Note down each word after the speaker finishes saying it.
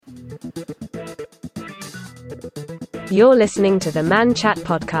You're listening to the Man Chat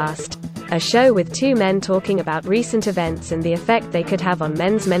Podcast, a show with two men talking about recent events and the effect they could have on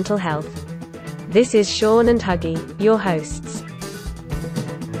men's mental health. This is Sean and Huggy, your hosts.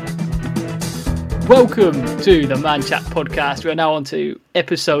 Welcome to the Man Chat Podcast. We're now on to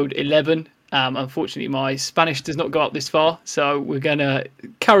episode 11. Unfortunately, my Spanish does not go up this far, so we're going to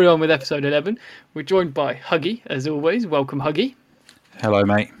carry on with episode 11. We're joined by Huggy, as always. Welcome, Huggy. Hello,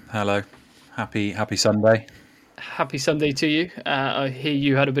 mate. Hello. Happy Sunday. Happy Sunday to you. I hear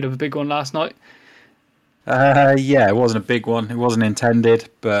you had a bit of a big one last night. Yeah, it wasn't a big one. It wasn't intended,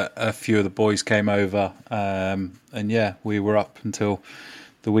 but a few of the boys came over. And yeah, we were up until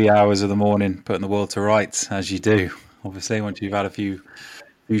the wee hours of the morning, putting the world to rights, as you do, obviously, once you've had a few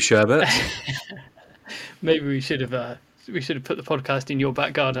sherbets. Maybe we should have put the podcast in your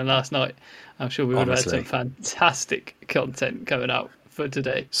back garden last night. I'm sure we would have had some fantastic content coming out for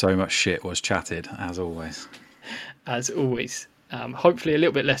today. So much shit was chatted, as always. Hopefully a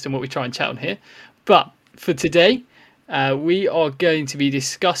little bit less than what we try and chat on here. But for today, we are going to be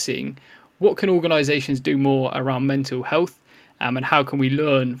discussing what can organisations do more around mental health, and how can we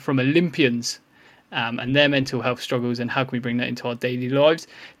learn from Olympians and their mental health struggles, and how can we bring that into our daily lives.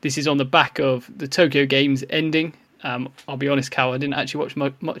 This is on the back of the Tokyo Games ending. I'll be honest, Cal, I didn't actually watch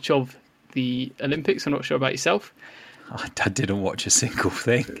much of the Olympics. I'm not sure about yourself. I didn't watch a single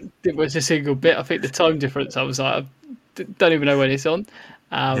thing. Didn't watch a single bit. I think the time difference, I was like, I don't even know when it's on.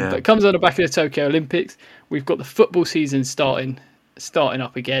 But it comes on the back of the Tokyo Olympics. We've got the football season starting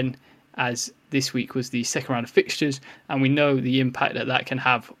up again, as this week was the second round of fixtures, and we know the impact that can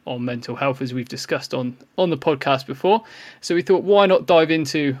have on mental health, as we've discussed on the podcast before. So we thought, why not dive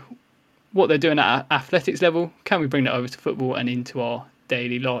into what they're doing at athletics level? Can we bring that over to football and into our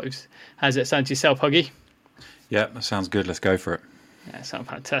daily lives? How's that sound to yourself, Huggy? Yeah, that sounds good. Let's go for it. Yeah, sounds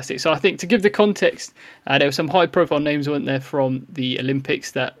fantastic. So I think to give the context, there were some high-profile names, weren't there, from the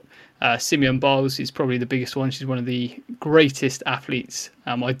Olympics. That Simone Biles is probably the biggest one. She's one of the greatest athletes.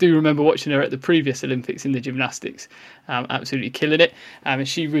 I do remember watching her at the previous Olympics in the gymnastics, absolutely killing it. And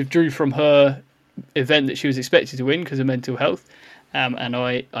she withdrew from her event that she was expected to win because of mental health. And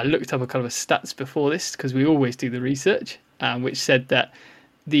I looked up a couple of stats before this, because we always do the research, which said that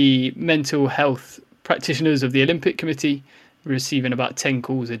the mental health practitioners of the Olympic Committee were receiving about 10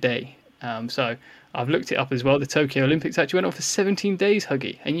 calls a day. So I've looked it up as well. The Tokyo Olympics actually went on for 17 days,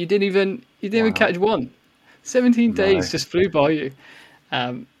 Huggy, and you didn't even catch one. 17 days just flew by you.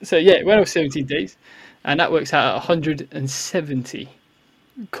 So yeah, it went on 17 days, and that works out at 170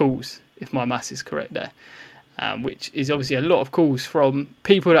 calls, if my maths is correct there. Which is obviously a lot of calls from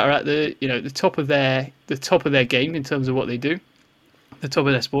people that are at the top of their game in terms of what they do, the top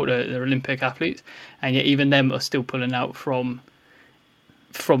of their sport. They're Olympic athletes, and yet even them are still pulling out from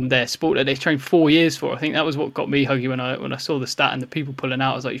their sport that they've trained 4 years for. I think that was what got me, Huggy, when I saw the stat and the people pulling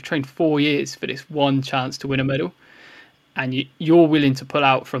out. I was like, you've trained 4 years for this one chance to win a medal, and you're willing to pull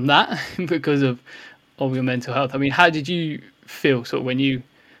out from that because of your mental health. I mean, how did you feel sort of when you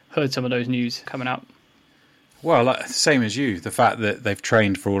heard some of those news coming out? Well, same as you, the fact that they've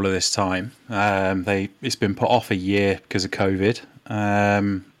trained for all of this time. It's been put off a year because of COVID,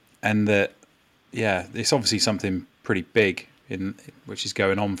 and that, yeah, it's obviously something pretty big which is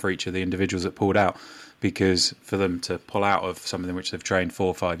going on for each of the individuals that pulled out, because for them to pull out of something which they've trained 4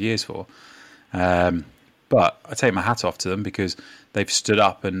 or 5 years for. But I take my hat off to them, because they've stood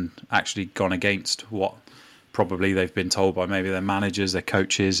up and actually gone against what probably they've been told by maybe their managers, their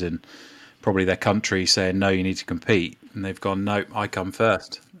coaches, and probably their country saying, no, you need to compete. And they've gone, no, I come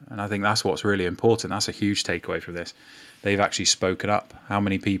first. And I think that's what's really important. That's a huge takeaway from this. They've actually spoken up. How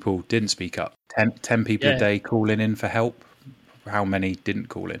many people didn't speak up? 10 people a day calling in for help. How many didn't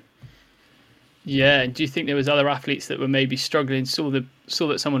call in? Yeah, and do you think there was other athletes that were maybe struggling, saw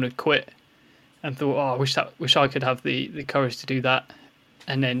that someone had quit and thought, oh, I wish I could have the courage to do that,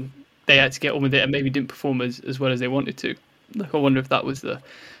 and then they had to get on with it and maybe didn't perform as well as they wanted to? Like, I wonder if that was the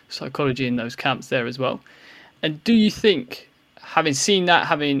psychology in those camps there as well. And do you think, having seen that,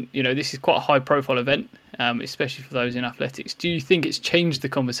 this is quite a high profile event, especially for those in athletics, do you think it's changed the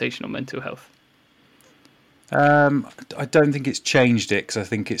conversation on mental health? I don't think it's changed it, because I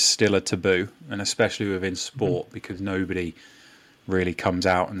think it's still a taboo, and especially within sport, because nobody really comes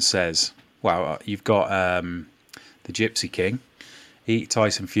out and says, well, you've got the Gypsy King,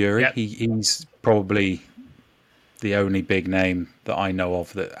 Tyson Fury. Yep. He's probably the only big name that I know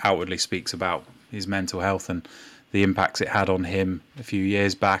of that outwardly speaks about his mental health and the impacts it had on him a few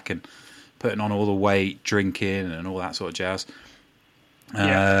years back, and putting on all the weight, drinking and all that sort of jazz.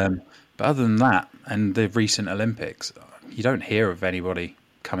 But other than that, and the recent Olympics, you don't hear of anybody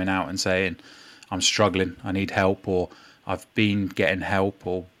coming out and saying, I'm struggling, I need help, or I've been getting help,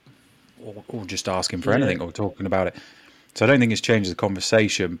 or just asking for anything or talking about it. So I don't think it's changed the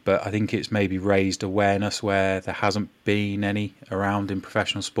conversation, but I think it's maybe raised awareness where there hasn't been any around in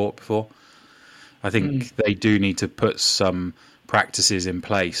professional sport before. I think they do need to put some practices in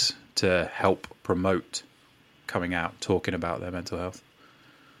place to help promote coming out, talking about their mental health.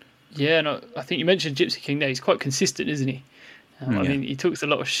 Yeah, and I think you mentioned Gypsy King there. He's quite consistent, isn't he? I mean, he talks a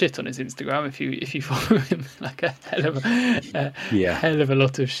lot of shit on his Instagram. If you follow him, like a hell of a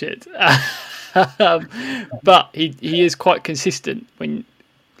lot of shit. But he is quite consistent when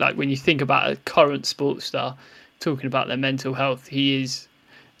you think about a current sports star talking about their mental health. He is,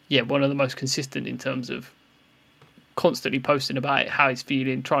 one of the most consistent in terms of constantly posting about it, how he's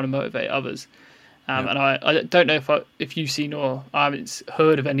feeling, trying to motivate others. And I don't know if you've seen, or I haven't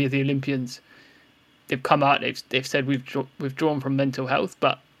heard of any of the Olympians. They've come out, they've said we've withdrawn from mental health,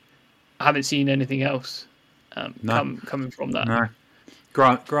 but I haven't seen anything else coming from that. No.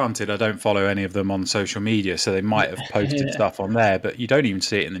 Granted, I don't follow any of them on social media, so they might have posted stuff on there, but you don't even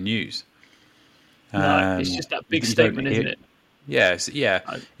see it in the news. No, it's just that big statement, isn't it? Yes, it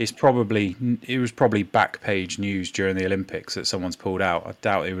was probably back page news during the Olympics that someone's pulled out. I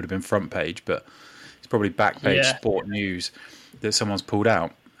doubt it would have been front page, but it's probably back page sport news that someone's pulled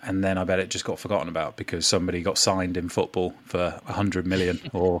out. And then I bet it just got forgotten about because somebody got signed in football for 100 million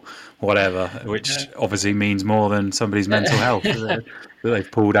or whatever, which obviously means more than somebody's mental health that they've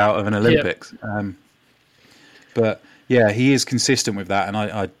pulled out of an Olympics. But yeah, he is consistent with that, and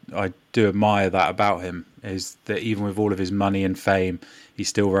I do admire that about him. Is that even with all of his money and fame, he's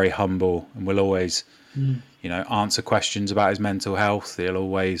still very humble and will always, answer questions about his mental health. He'll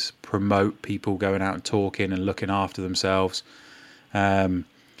always promote people going out and talking and looking after themselves.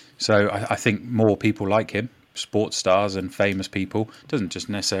 So I think more people like him, sports stars and famous people, doesn't just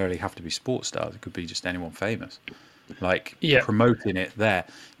necessarily have to be sports stars. It could be just anyone famous, promoting it there.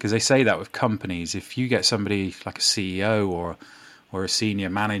 Because they say that with companies, if you get somebody like a CEO or a senior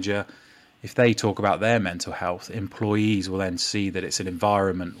manager, if they talk about their mental health, employees will then see that it's an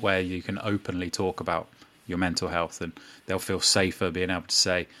environment where you can openly talk about your mental health, and they'll feel safer being able to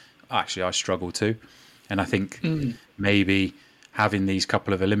say, actually, I struggle too. And I think maybe having these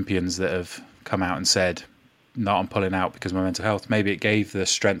couple of Olympians that have come out and said, no, I'm pulling out because of my mental health, maybe it gave the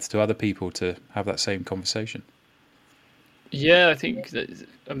strength to other people to have that same conversation. Yeah, I think that,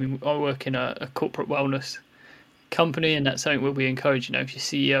 I work in a corporate wellness company, and that's something where we encourage, if your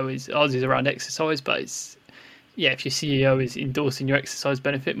CEO ours is around exercise, but it's, if your CEO is endorsing your exercise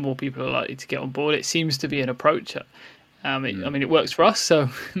benefit, more people are likely to get on board. It seems to be an approach. It works for us, so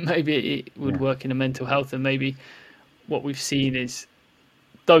maybe it would work in a mental health, and maybe what we've seen is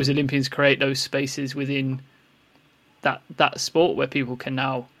those Olympians create those spaces within that sport where people can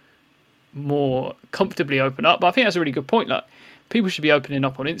now more comfortably open up. But I think that's a really good point. Like, people should be opening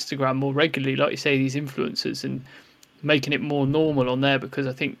up on Instagram more regularly, like you say, these influencers, and making it more normal on there, because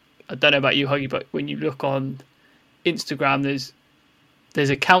I don't know about you, Huggy, but when you look on Instagram, there's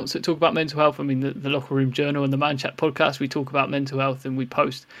accounts that talk about mental health. The Locker Room Journal and the Man Chat podcast, we talk about mental health, and we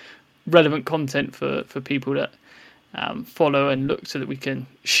post relevant content for people that follow and look, so that we can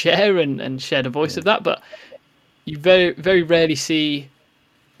share and share the voice of that. But you very, very rarely see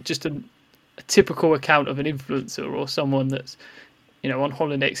just a typical account of an influencer or someone that's on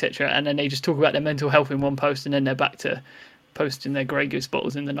holiday, etc., and then they just talk about their mental health in one post, and then they're back to posting their Grey Goose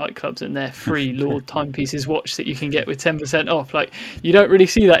bottles in the nightclubs and their free Lord timepieces watch that you can get with 10% off. Like, you don't really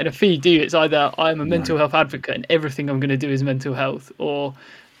see that in a feed, do you? It's either I'm a mental health advocate and everything I'm going to do is mental health, or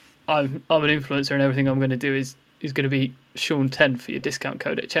I'm an influencer and everything I'm going to do is going to be Sean 10 for your discount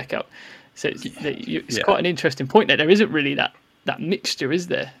code at checkout. So it's quite an interesting point that there isn't really that mixture, is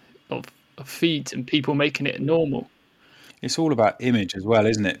there, of feeds and people making it normal. It's all about image as well,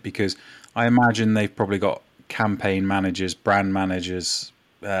 isn't it? Because I imagine they've probably got campaign managers, brand managers,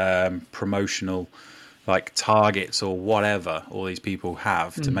 promotional targets or whatever all these people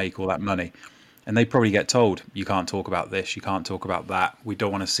have to make all that money. And they probably get told, you can't talk about this, you can't talk about that. We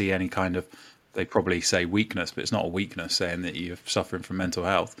don't want to see any kind of, they probably say weakness, but it's not a weakness saying that you're suffering from mental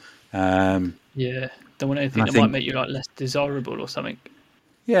health. Don't want anything that might make you less desirable or something.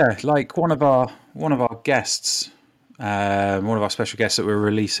 Yeah, like one of our guests, one of our special guests that we're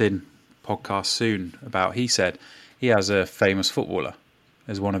releasing podcast soon about, he said he has a famous footballer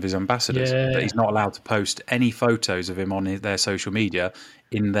as one of his ambassadors, but he's not allowed to post any photos of him on their social media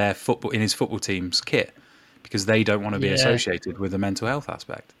in his football team's kit, because they don't want to be associated with the mental health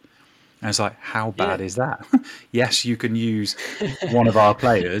aspect. And it's like, how bad is that? Yes, you can use one of our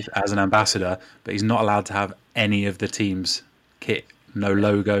players as an ambassador, but he's not allowed to have any of the team's kit no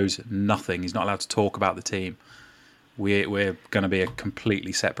logos, nothing. He's not allowed to talk about the team. We're going to be a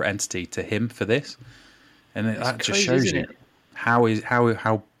completely separate entity to him for this, and that just crazy, shows isn't you it?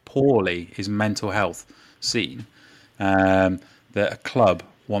 how poorly is mental health seen. That a club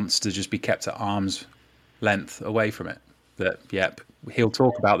wants to just be kept at arm's length away from it. That he'll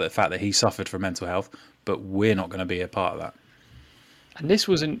talk about the fact that he suffered from mental health, but we're not going to be a part of that. And this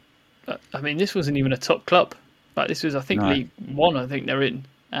wasn't even a top club. Like, this was, I think, League One. I think they're in,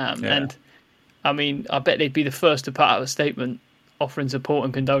 and I mean, I bet they'd be the first to put out a statement offering support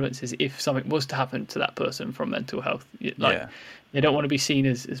and condolences if something was to happen to that person from mental health. Like, they don't want to be seen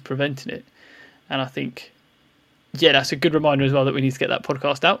as preventing it. And I think, that's a good reminder as well that we need to get that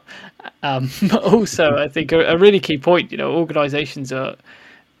podcast out. But also, I think a really key point, organisations are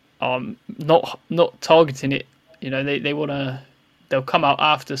not targeting it. They want to. They'll come out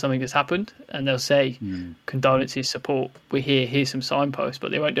after something has happened and they'll say, condolences, support, we're here, here's some signposts,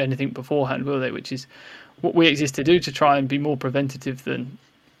 but they won't do anything beforehand, will they? Which is what we exist to do, to try and be more preventative than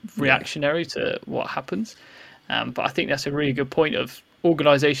reactionary to what happens. But I think that's a really good point of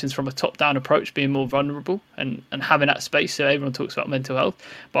organisations from a top-down approach being more vulnerable and having that space so everyone talks about mental health.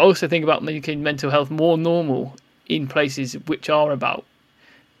 But I also think about making mental health more normal in places which are about,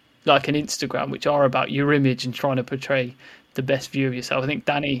 like an Instagram, which are about your image and trying to portray the best view of yourself. I think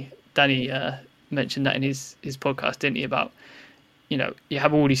Danny mentioned that in his podcast, didn't he? About you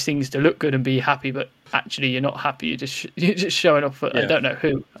have all these things to look good and be happy, but actually you're not happy. You're just showing off. I don't know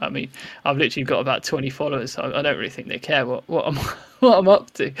who. I mean, I've literally got about 20 followers, so I don't really think they care what I'm up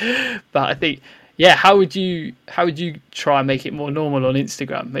to. But I think, how would you try and make it more normal on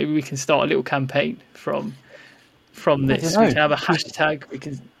Instagram? Maybe we can start a little campaign from this. We can have a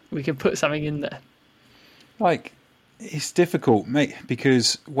hashtag. We can put something in there. Like, it's difficult, mate,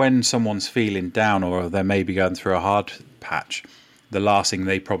 because when someone's feeling down or they're maybe going through a hard patch, the last thing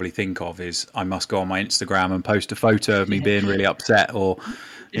they probably think of is, I must go on my Instagram and post a photo of me being really upset or,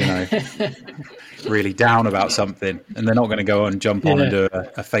 really down about something. And they're not going to go and jump on and do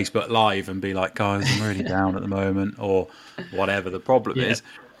a Facebook Live and be like, guys, I'm really down at the moment, or whatever the problem is.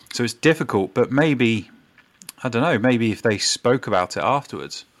 So it's difficult, but maybe, I don't know, maybe if they spoke about it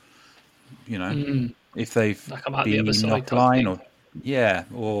afterwards, if they've been offline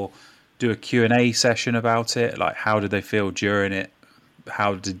or do a Q&A session about it, like how did they feel during it,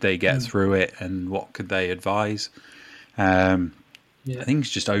 how did they get through it, and what could they advise. I think it's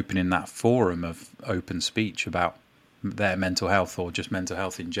just opening that forum of open speech about their mental health or just mental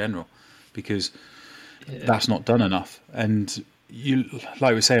health in general, because that's not done enough. And you,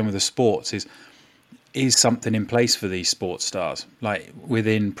 like we're saying with the sports, is something in place for these sports stars, like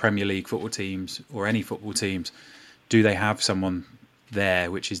within Premier League football teams or any football teams? Do they have someone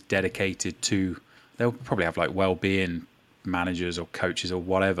there which is dedicated to, they'll probably have like well-being managers or coaches or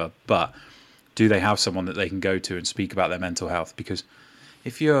whatever, but do they have someone that they can go to and speak about their mental health? Because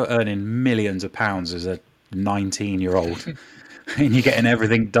if you're earning millions of pounds as a 19-year-old and you're getting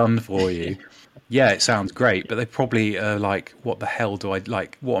everything done for you, it sounds great, but they probably are like, what the hell do I,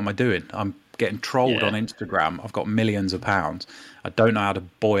 like, what am I doing? I'm getting trolled on Instagram. I've got millions of pounds. I don't know how to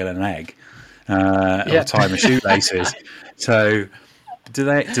boil an egg or tie my shoelaces. So do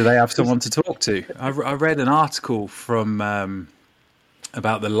they have someone to talk to? I read an article from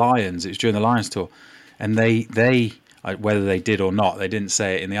about the Lions. It was during the Lions tour, and they whether they did or not, they didn't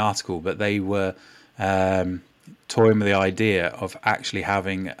say it in the article, but they were toying with the idea of actually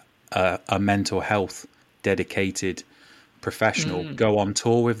having a mental health dedicated professional go on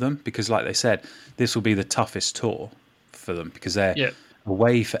tour with them, because like they said, this will be the toughest tour for them, because they're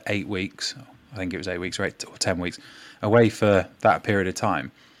away for 8 weeks. I think it was 8 weeks or 8 or 10 weeks away for that period of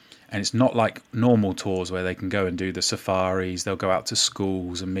time. And it's not like normal tours where they can go and do the safaris. They'll go out to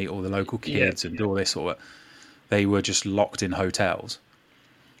schools and meet all the local kids and do all this sort of. They were just locked in hotels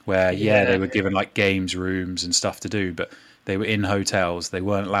where they were given like games rooms and stuff to do, but they were in hotels. They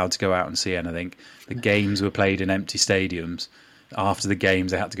weren't allowed to go out and see anything. The games were played in empty stadiums. After the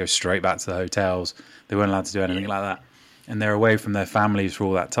games, they had to go straight back to the hotels. They weren't allowed to do anything like that. And they're away from their families for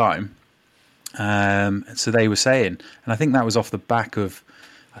all that time. So they were saying, and I think that was off the back of,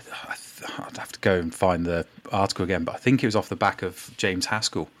 I'd have to go and find the article again, but I think it was off the back of James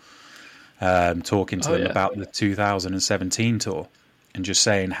Haskell talking to them about the 2017 tour and just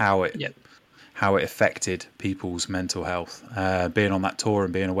saying how it affected people's mental health, being on that tour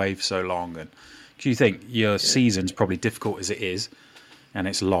and being away for so long. And do you think your season's probably difficult as it is, and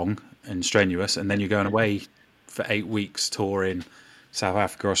it's long and strenuous, and then you're going away for 8 weeks touring South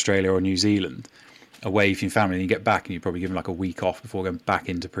Africa, Australia, or New Zealand, away from your family, and you get back and you're probably given like a week off before going back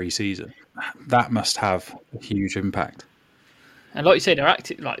into pre-season. That must have a huge impact. And like you say, they're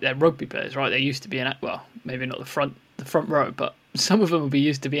active, like they're rugby players, right? They used to be well, maybe not the front row, but some of them will be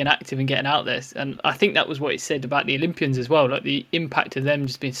used to being active and getting out there. And I think that was what it said about the Olympians as well, like the impact of them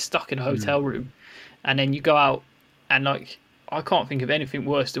just being stuck in a hotel room, and then you go out and like I can't think of anything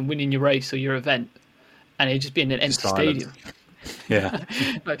worse than winning your race or your event, and it just being an empty stadium. Yeah.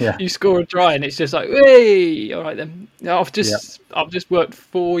 You score a try and it's just like, hey, all right then. I've just worked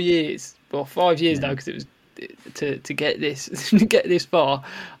 4 years or 5 years now because it was to get this to get this far.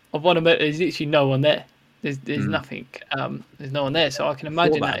 I've won a medal. There's literally no one there. There's nothing. There's no one there, so I can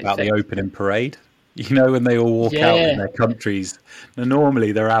imagine that about the opening parade. You know, when they all walk out in their countries, and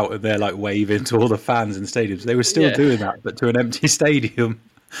normally they're out and they're like waving to all the fans in stadiums. They were still doing that, but to an empty stadium.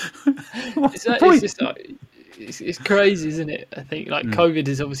 It's crazy, isn't it? I think like COVID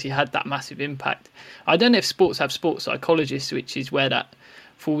has obviously had that massive impact. I don't know if sports have sports psychologists, which is where that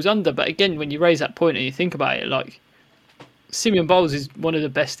falls under. But again, when you raise that point and you think about it, like Simone Biles is one of the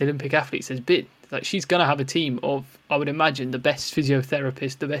best Olympic athletes there's been. Like she's going to have a team of, I would imagine, the best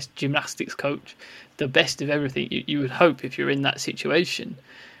physiotherapist, the best gymnastics coach, the best of everything you would hope if you're in that situation.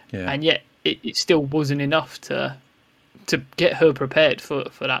 Yeah. And yet it still wasn't enough to get her prepared for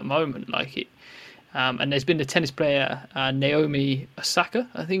that moment. Like it. And there's been the tennis player Naomi Osaka,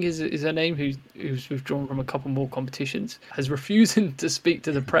 I think is her name, who's withdrawn from a couple more competitions, has refusing to speak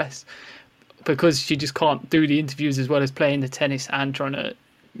to the press because she just can't do the interviews as well as playing the tennis and trying to,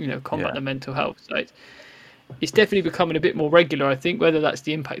 combat the mental health. So it's definitely becoming a bit more regular, I think, whether that's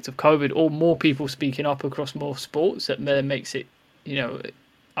the impact of COVID or more people speaking up across more sports that makes it,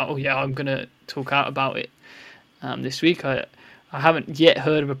 I'm going to talk out about it this week. I haven't yet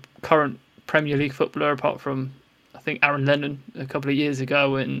heard of a current Premier League footballer apart from I think Aaron Lennon a couple of years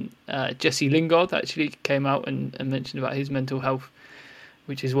ago, and Jesse Lingard actually came out and mentioned about his mental health,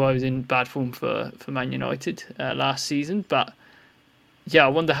 which is why he was in bad form for Man United last season. But yeah, I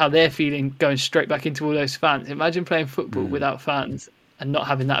wonder how they're feeling going straight back into all those fans. Imagine playing football without fans and not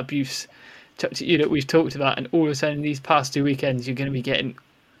having that abuse that we've talked about, and all of a sudden these past 2 weekends you're going to be getting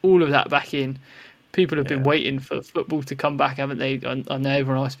all of that back in. People have been waiting for football to come back, haven't they? I know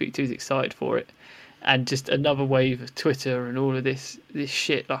everyone I speak to is excited for it. And just another wave of Twitter and all of this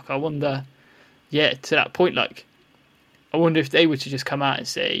shit. Like, I wonder, to that point, like, I wonder if they were to just come out and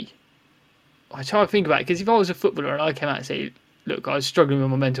say, I try to think about it, because if I was a footballer and I came out and say, look, I was struggling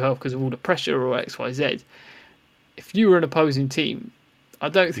with my mental health because of all the pressure or X, Y, Z. If you were an opposing team, I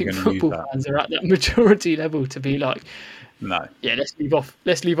don't think football fans are at that maturity level to be like, no. Yeah,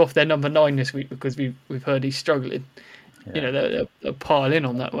 let's leave off their number 9 this week because we've heard he's struggling. Yeah. They'll pile in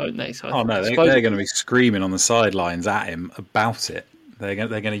on that, won't they? So they're going to be screaming on the sidelines at him about it. They're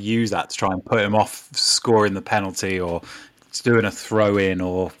going to use that to try and put him off scoring the penalty or doing a throw in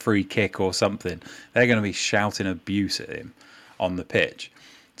or free kick or something. They're going to be shouting abuse at him on the pitch.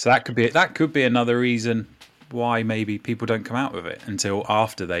 So that could be another reason why maybe people don't come out with it until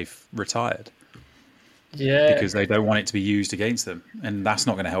after they've retired. Yeah, because they don't want it to be used against them, and that's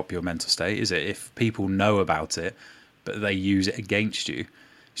not going to help your mental state, is it? If people know about it but they use it against you,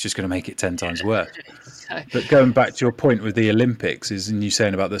 it's just going to make it 10 times worse. But going back to your point with the Olympics, and you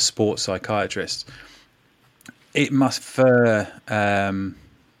saying about the sports psychiatrists, it must for the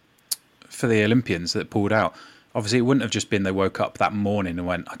Olympians that pulled out. Obviously, it wouldn't have just been they woke up that morning and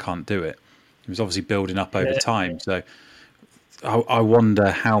went, "I can't do it." It was obviously building up over time. So I wonder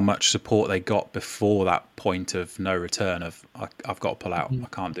how much support they got before that point of no return of I've got to pull out. I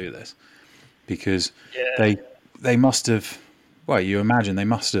can't do this, because they must have. Well, you imagine they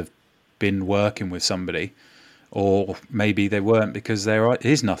must have been working with somebody, or maybe they weren't because there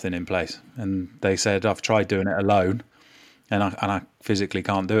is nothing in place, and they said I've tried doing it alone, and I physically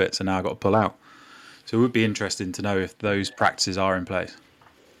can't do it, so now I've got to pull out. So it would be interesting to know if those practices are in place.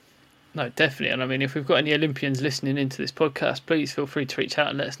 No, definitely. And I mean, if we've got any Olympians listening into this podcast, please feel free to reach out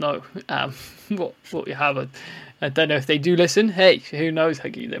and let us know what you have. I don't know if they do listen. Hey, who knows,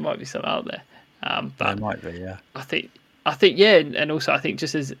 Huggy? There might be some out there. But there might be, yeah. I think, yeah. And also, I think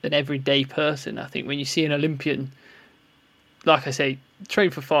just as an everyday person, I think when you see an Olympian, like I say,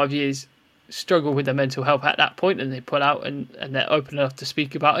 train for 5 years, struggle with their mental health at that point, and they pull out and they're open enough to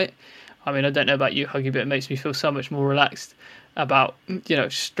speak about it. I mean, I don't know about you, Huggy, but it makes me feel so much more relaxed about,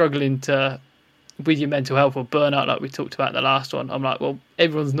 struggling with your mental health or burnout like we talked about in the last one. I'm like, well,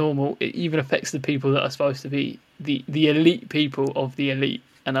 everyone's normal. It even affects the people that are supposed to be the elite people of the elite.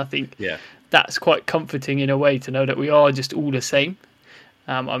 And I think that's quite comforting in a way to know that we are just all the same.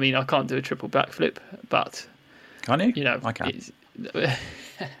 I mean, I can't do a triple backflip, but... Can you? I can.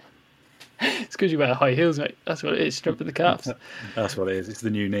 It's because you wear high heels, mate. That's what it is, strap to the calves. That's what it is. It's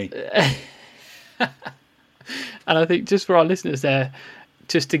the new knee. And I think just for our listeners there,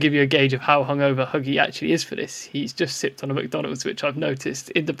 just to give you a gauge of how hungover Huggy actually is for this, he's just sipped on a McDonald's, which I've noticed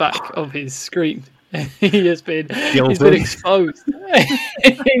in the back of his screen. He's been exposed.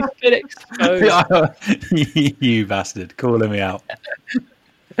 He's been exposed. You bastard, calling me out.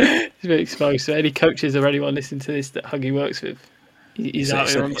 He's been exposed. So any coaches or anyone listening to this that Huggy works with, he's out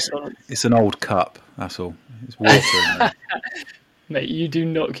here on McDonald's. It's an old cup, that's all. It's water in there. Mate, you do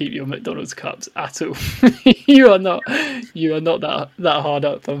not keep your McDonald's cups at all. You are not that hard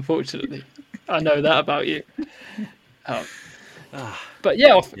up, unfortunately. I know that about you. But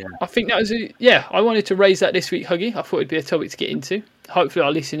I think that was I wanted to raise that this week, Huggy. I thought it'd be a topic to get into. Hopefully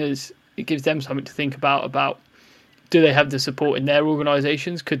our listeners, it gives them something to think about do they have the support in their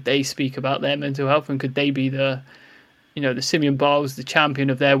organisations? Could they speak about their mental health, and could they be the Simeon Biles, the champion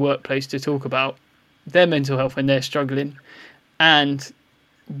of their workplace, to talk about their mental health when they're struggling? And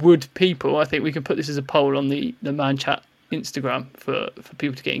would people, I think we can put this as a poll on the Man Chat Instagram for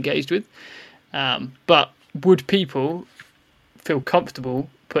people to get engaged with, but would people feel comfortable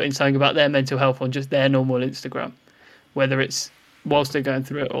putting something about their mental health on just their normal Instagram, whether it's whilst they're going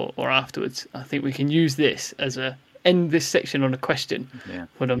through it or afterwards? I think we can use this as end this section on a question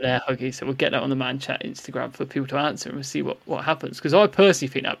when I'm there, Huggy. So we'll get that on the Man Chat Instagram for people to answer, and we'll see what happens. Because I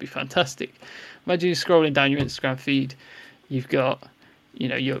personally think that'd be fantastic. Imagine you scrolling down your Instagram feed, you've got,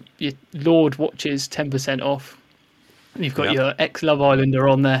 your Lord watches 10% off. You've got your ex-Love Islander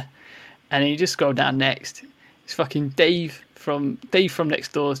on there, and then you just scroll down next. It's fucking Dave from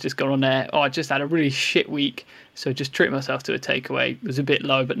next door has just gone on there. Oh, I just had a really shit week, so just treat myself to a takeaway. It was a bit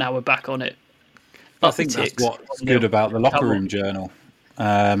low, but now we're back on it. I think that's what's good about the Locker Room Journal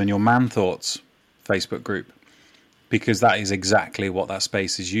and your Man Thoughts Facebook group, because that is exactly what that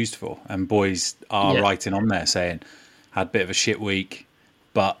space is used for. And boys are writing on there saying, had a bit of a shit week,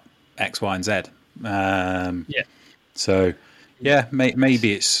 but X, Y, and Z. So,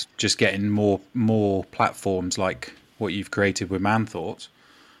 maybe it's just getting more platforms like what you've created with Man Thoughts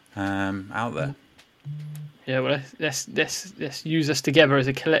out there. Yeah, well, let's use us together as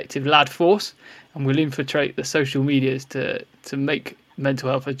a collective lad force, and we'll infiltrate the social medias to make mental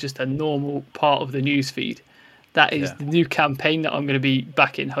health as just a normal part of the news feed. That is the new campaign that I'm going to be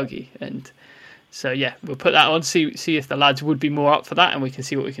backing, Huggy. And so, we'll put that on, see if the lads would be more up for that, and we can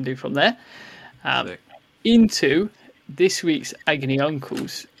see what we can do from there. Into this week's Agony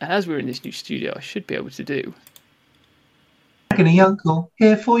Uncles. And as we're in this new studio, I should be able to do Agony Uncle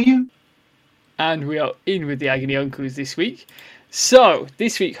here for you. And we are in with the Agony Uncles this week. So,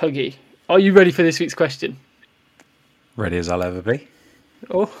 this week, Huggy, are you ready for this week's question? Ready as I'll ever be.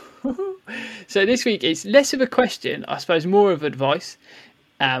 Oh, so this week it's less of a question, I suppose, more of advice.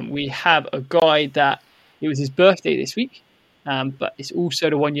 We have a guy that it was his birthday this week, but it's also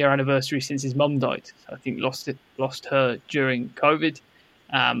the 1 year anniversary since his mum died. So I think lost her during COVID,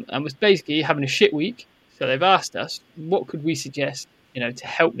 and was basically having a shit week. So they've asked us, what could we suggest, to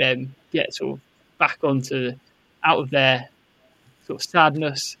help them get sort of back out of their sort of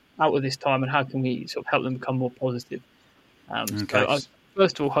sadness, out of this time, and how can we sort of help them become more positive? So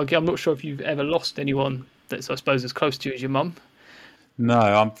first of all, Huggy, I'm not sure if you've ever lost anyone that's, I suppose, as close to you as your mum. No,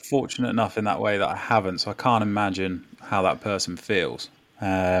 I'm fortunate enough in that way that I haven't, so I can't imagine how that person feels.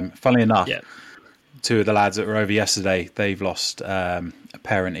 Funnily enough, two of the lads that were over yesterday, they've lost a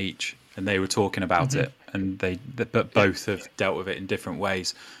parent each, and they were talking about it, and but both have dealt with it in different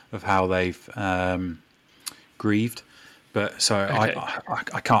ways of how they've grieved. But so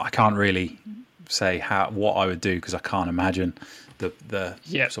I can't really say what I would do, because I can't imagine the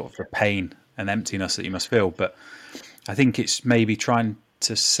sort of the pain and emptiness that you must feel. But I think it's maybe trying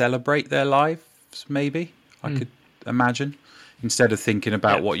to celebrate their lives. Maybe I could imagine, instead of thinking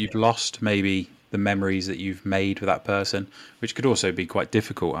about what you've lost, maybe the memories that you've made with that person, which could also be quite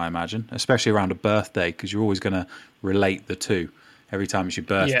difficult, I imagine, especially around a birthday, because you're always going to relate the two. Every time it's your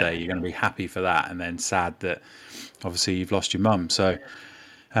birthday, you're going to be happy for that, and then sad that obviously you've lost your mum. So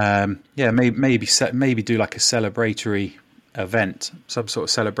maybe do like a celebratory event, some sort of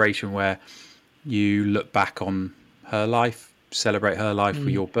celebration where you look back on her life, celebrate her life with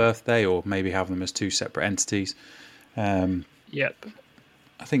your birthday, or maybe have them as two separate entities. I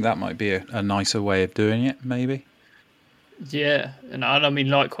think that might be a nicer way of doing it, maybe. Yeah, and I mean,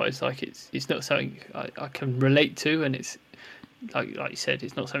 likewise, like it's not something I can relate to, and it's like you said,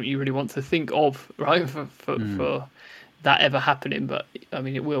 it's not something you really want to think of, right? For that ever happening, but I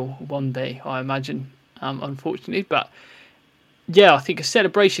mean, it will one day, I imagine, unfortunately. But yeah, I think a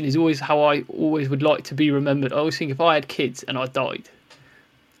celebration is always how I always would like to be remembered. I always think if I had kids and I died,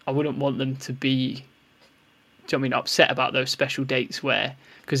 I wouldn't want them to be do you know what I mean, upset about those special dates where,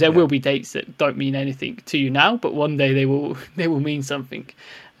 because there will be dates that don't mean anything to you now, but one day they will mean something,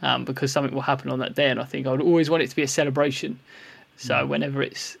 because something will happen on that day. And I think I would always want it to be a celebration. So whenever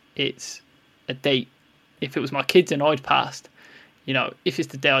it's a date, if it was my kids and I'd passed, you know, if it's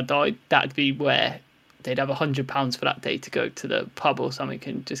the day I died, that'd be where they'd have £100 for that day to go to the pub or something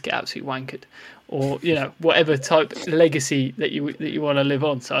and just get absolutely wankered, or, you know, whatever type of legacy that you want to live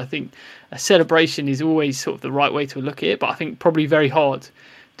on. So I think a celebration is always sort of the right way to look at it, but I think probably very hard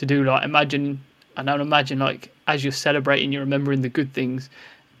to do. Like, imagine like as you're celebrating, you're remembering the good things,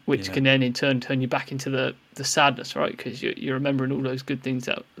 which can then in turn turn you back into the sadness, right? Because you're remembering all those good things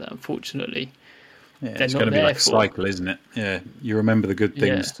that unfortunately it's going to be like a cycle, isn't it? Yeah, you remember the good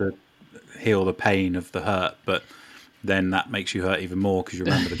things to heal the pain of the hurt, but then that makes you hurt even more because you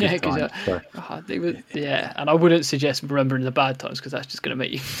remember the good times. And I wouldn't suggest remembering the bad times, because that's just going to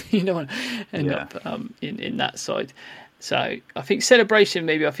make you don't want to end up in that side. So I think celebration,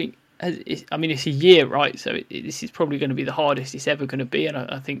 maybe, it's a year, right? So this is probably going to be the hardest it's ever going to be, and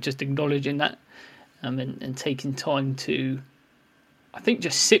I think just acknowledging that, and taking time to, I think,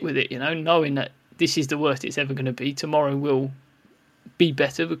 just sit with it, you know, knowing that this is the worst it's ever going to be. Tomorrow will be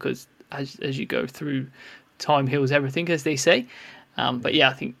better, because as you go through, time heals everything, as they say. But yeah,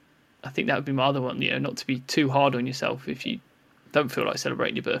 I think that would be my other one. You know, not to be too hard on yourself if you don't feel like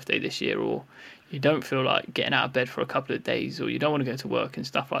celebrating your birthday this year, or you don't feel like getting out of bed for a couple of days, or you don't want to go to work and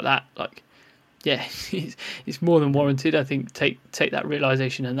stuff like that. Like, yeah, it's more than warranted. I think take that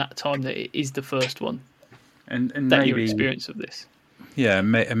realization and that time that it is the first one, and that maybe your experience of this. Yeah,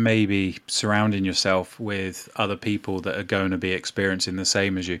 and maybe surrounding yourself with other people that are going to be experiencing the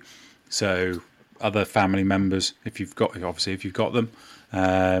same as you. So other family members, if you've got them,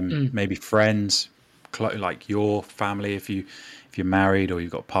 maybe friends, like your family, if you're married or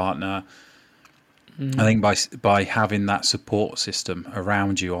you've got a partner. I think by having that support system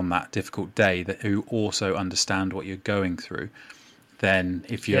around you on that difficult day, who also understand what you're going through, then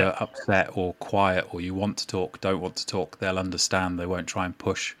if you're upset or quiet, or you want to talk, don't want to talk, they'll understand. They won't try and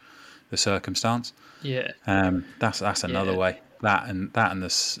push the circumstance. Yeah. That's another way. That and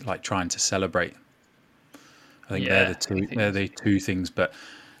this, like, trying to celebrate. I think they're the two things. But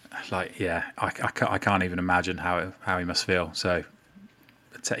like, I can't even imagine how he must feel. So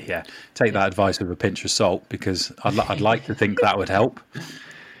take that advice with a pinch of salt, because I'd like to think that would help.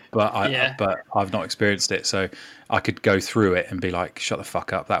 But I've not experienced it, so I could go through it and be like, shut the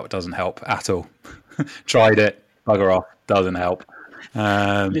fuck up, that doesn't help at all. Tried it, bugger off, doesn't help.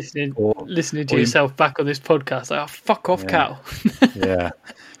 Listening to yourself back on this podcast, like, oh, fuck off, Cal. Yeah,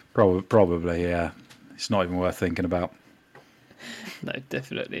 probably, yeah. It's not even worth thinking about. No,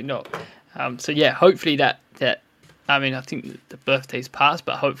 definitely not. So yeah, hopefully that I think the birthday's passed,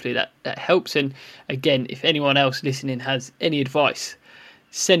 but hopefully that helps. And again, if anyone else listening has any advice,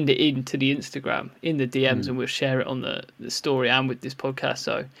 send it in to the Instagram in the DMs, and we'll share it on the story and with this podcast.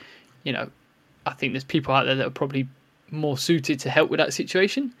 So, you know, I think there's people out there that are probably more suited to help with that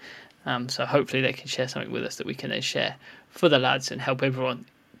situation. So hopefully they can share something with us that we can then share for the lads and help everyone,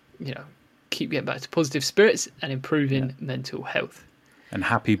 you know, keep getting back to positive spirits and improving mental health. And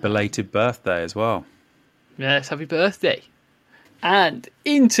happy belated birthday as well. Yes, happy birthday. And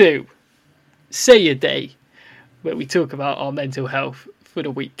into Say Your Day, where we talk about our mental health for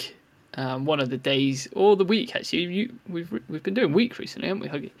the week. One of the days, or the week actually. We've been doing week recently, haven't we,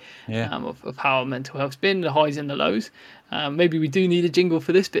 Huggy? Yeah. Of how our mental health's been, the highs and the lows. Maybe we do need a jingle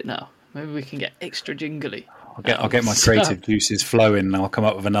for this bit now. Maybe we can get extra jingly. I'll get my creative juices flowing, and I'll come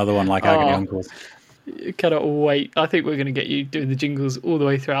up with another one like Agony Uncles. Cannot wait. I think we're going to get you doing the jingles all the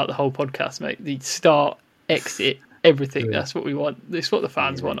way throughout the whole podcast, mate. The start, exit, everything. Yeah. That's what we want. It's what the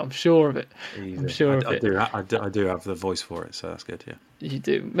fans want. I'm sure of it. Easy. I'm sure of it. I do have the voice for it, so that's good. Yeah, you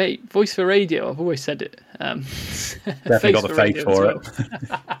do, mate. Voice for radio. I've always said it. Definitely got the faith for it.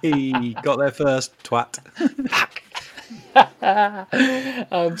 He got there first, twat.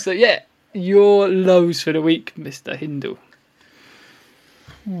 So yeah, your lows for the week, Mr. Hindle.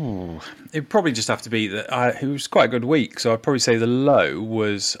 It'd probably just have to be that it was quite a good week. So I'd probably say the low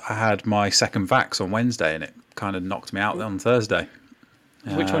was I had my second vax on Wednesday, and it kind of knocked me out on Thursday.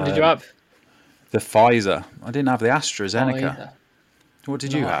 Which one did you have? The Pfizer. I didn't have the AstraZeneca. What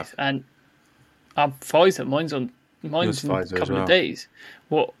did you have? And Pfizer. Mine's in a couple of days.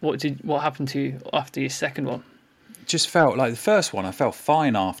 What happened to you after your second one? Just felt like the first one, I felt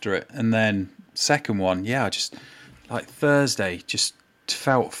fine after it, and then second one, I just like Thursday just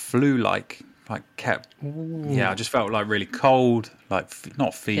felt flu-like, kept. Ooh. Yeah, I just felt like really cold, like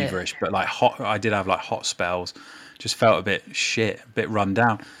not feverish, but like hot. I did have like hot spells. Just felt a bit shit, a bit run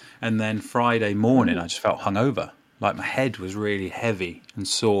down. And then Friday morning, I just felt hungover. Like my head was really heavy and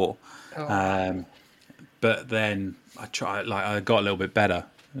sore. But then I got a little bit better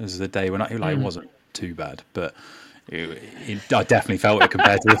as the day went on. It wasn't too bad, but I definitely felt it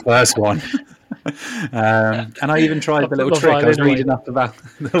compared to the first one. And I even tried the little trick. I was reading up about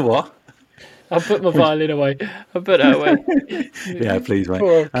the what? I'll put my violin away. I'll put it away. Yeah, please, mate.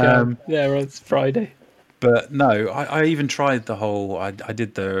 There on Friday. But no, I even tried the whole. I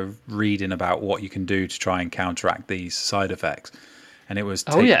did the reading about what you can do to try and counteract these side effects, and it was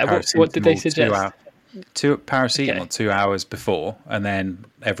What did they suggest? Paracetamol 2 hours before, and then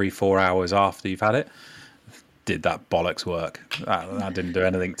every 4 hours after you've had it. Did that bollocks work? That didn't do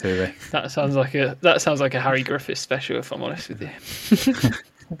anything to me. That sounds like a Harry Griffiths special, if I'm honest with you.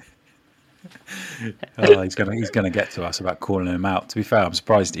 He's gonna get to us about calling him out. To be fair, I'm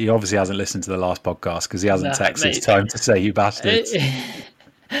surprised he obviously hasn't listened to the last podcast because he hasn't texted time to say you bastards.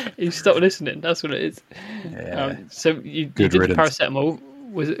 You stopped listening. That's what it is. Yeah. So you did the paracetamol.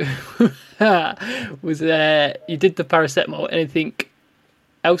 Was there? You did the paracetamol. Anything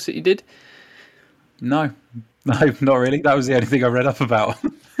else that you did? No, not really. That was the only thing I read up about.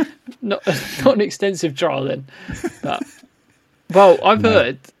 not an extensive trial then. But, well,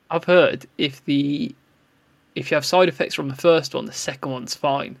 I've heard if you have side effects from the first one, the second one's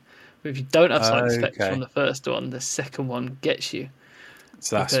fine. But if you don't have side effects from the first one, the second one gets you.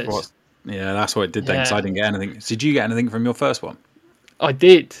 So that's what it did then. Because I didn't get anything. Did you get anything from your first one? I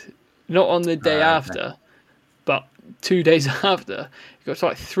did, not on the day after, but 2 days after. It got to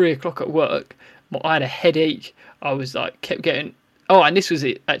like 3 o'clock at work. I had a headache. I was like, kept getting. Oh, and this was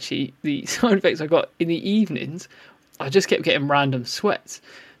it. Actually, the side effects I got in the evenings, I just kept getting random sweats.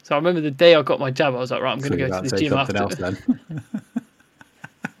 So I remember the day I got my jab, I was like, right, I'm going to go to the gym after. Else, then.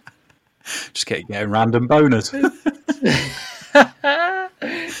 Just getting random boners.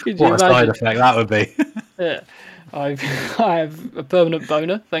 What a side effect that would be. Yeah. I have a permanent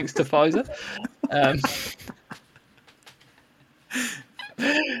boner thanks to Pfizer.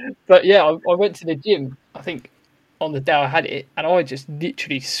 But yeah, I went to the gym, I think, on the day I had it, and I just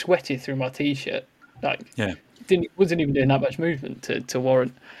literally sweated through my t-shirt. Wasn't even doing that much movement to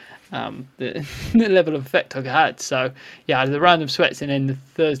warrant the level of effect I had. So yeah, I had the random sweats, and then the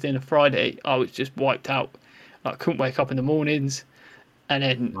Thursday and the Friday, I was just wiped out. Like, couldn't wake up in the mornings, and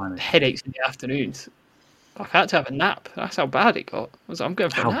then headaches in the afternoons. I had to have a nap. That's how bad it got. I was like, I'm going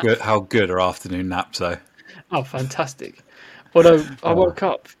for a nap. How good are afternoon naps, though? Oh, fantastic. Although I woke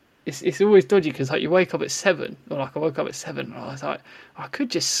up, it's always dodgy because like you wake up at 7, or like I woke up at 7, and I was like, I could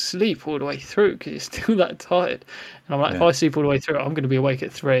just sleep all the way through because you're still that tired. And I'm like, if I sleep all the way through, I'm going to be awake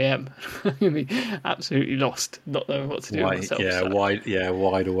at 3 a.m. I'm going to be absolutely lost, not knowing what to do with myself.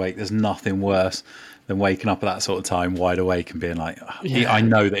 Wide awake. There's nothing worse than waking up at that sort of time, wide awake, and being like, I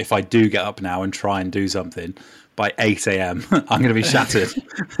know that if I do get up now and try and do something, by 8 a.m, I'm going to be shattered.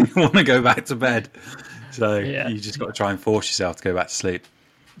 I want to go back to bed. So you just got to try and force yourself to go back to sleep.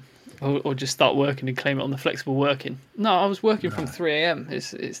 Or just start working and claim it on the flexible working. No, I was working from 3 a.m.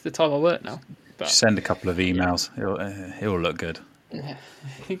 It's the time I work now. But, just send a couple of emails. It'll look good. Yeah.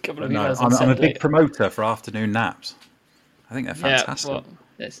 A couple of emails. I'm a big promoter for afternoon naps. I think they're fantastic. Yeah,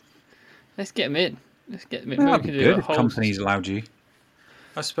 well, let's get them in. Let's get them in. That'd be good if companies allowed you.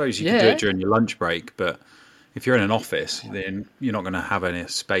 I suppose you could do it during your lunch break, but if you're in an office, then you're not going to have any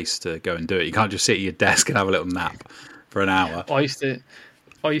space to go and do it. You can't just sit at your desk and have a little nap for an hour.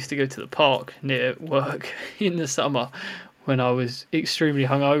 I used to go to the park near work in the summer when I was extremely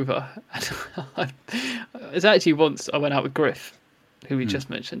hungover. It's actually once I went out with Griff, who we just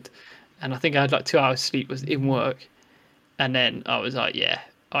mentioned, and I think I had like 2 hours sleep, was in work, and then I was like, yeah,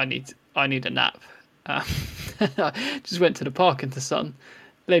 I need a nap. I just went to the park in the sun,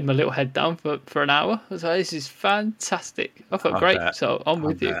 laid my little head down for an hour. I was like, this is fantastic. I felt great. So I'm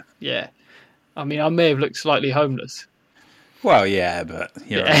with you. Yeah. I mean, I may have looked slightly homeless. Well, yeah, but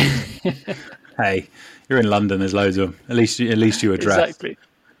hey, you're in London. There's loads of them. At least you were dressed. Exactly.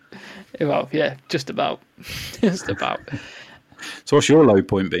 Well, yeah, just about. Just about. So what's your low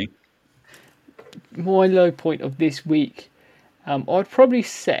point been? My low point of this week, I'd probably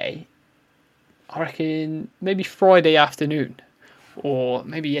say, I reckon maybe Friday afternoon, or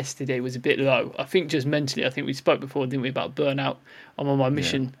maybe yesterday was a bit low. I think just mentally, I think we spoke before, didn't we, about burnout. I'm on my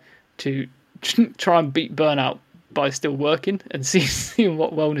mission to try and beat burnout by still working and seeing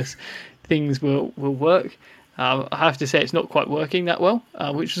what wellness things will work. I have to say it's not quite working that well,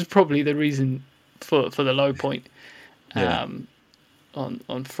 which was probably the reason for the low point on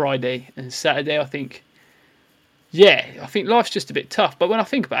Friday and Saturday. I think life's just a bit tough. But when I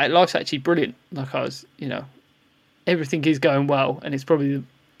think about it, life's actually brilliant. Like everything is going well, and it's probably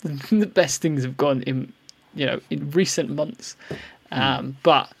the best things have gone in, in recent months.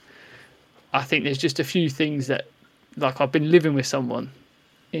 But I think there's just a few things that, like, I've been living with someone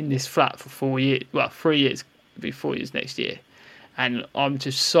in this flat for 4 years. Well, 3 years, it'll be 4 years next year, and I'm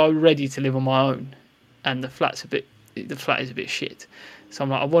just so ready to live on my own. And the flat is a bit shit. So I'm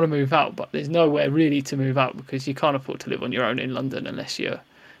like, I want to move out, but there's nowhere really to move out because you can't afford to live on your own in London unless you're,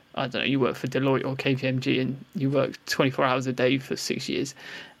 I don't know, you work for Deloitte or KPMG and you work 24 hours a day for 6 years.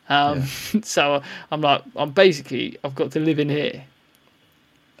 So I'm like, I've got to live in here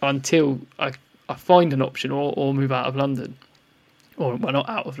until I find an option or move out of London. Or, well, not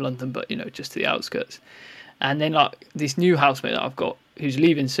out of London, but, just to the outskirts. And then, like, this new housemate that I've got who's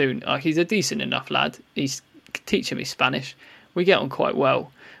leaving soon, he's a decent enough lad. He's teaching me Spanish. We get on quite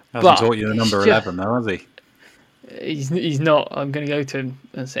well. Hasn't taught you the number 11, though, has he? He's not. I'm going to go to him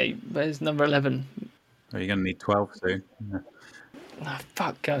and say, where's number 11? Well, you're going to need 12 soon. Yeah. Oh,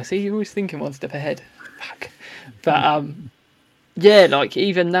 fuck, go. See, you're always thinking one step ahead. Fuck. But, yeah, like,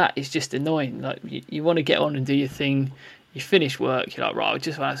 even that is just annoying. Like, you want to get on and do your thing. You finish work, you're like, right, I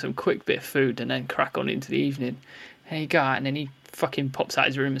just want to have some quick bit of food and then crack on into the evening. And you go out and then he fucking pops out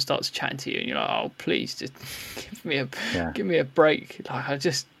his room and starts chatting to you and you're like, oh, please, just give me a break. Like,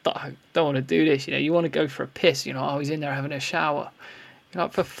 I don't want to do this. You want to go for a piss. He's in there having a shower. You're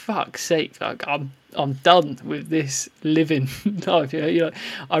like, for fuck's sake, like, I'm done with this living life.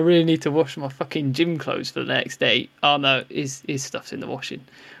 I really need to wash my fucking gym clothes for the next day. Oh no, his stuff's in the washing.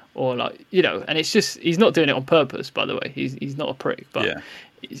 Or, like, and it's just, he's not doing it on purpose, by the way. He's not a prick, but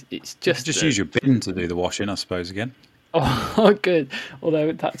it's just... You use your bin to do the washing, I suppose, again. Oh, good.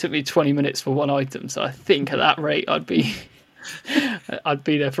 Although that took me 20 minutes for one item, so I think at that rate I'd be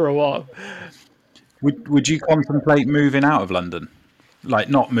there for a while. Would you contemplate moving out of London? Like,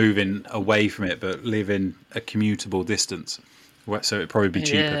 not moving away from it, but living a commutable distance? So it'd probably be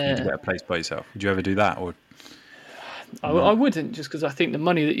cheaper for you to get a place by yourself. Would you ever do that, or... I wouldn't, just because I think the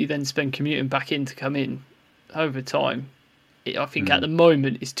money that you then spend commuting back in to come in over time, I think at the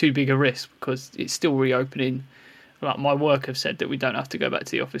moment is too big a risk because it's still reopening. Like, my work have said that we don't have to go back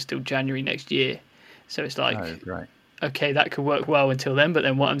to the office till January next year. So it's like, okay, that could work well until then, but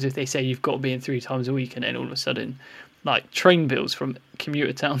then what happens if they say you've got to be in 3 times a week and then all of a sudden, like, train bills from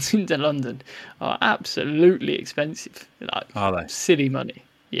commuter towns into London are absolutely expensive. Like, are they? Silly money.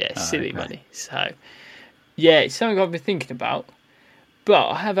 Yeah, silly money. So... yeah, it's something I've been thinking about, but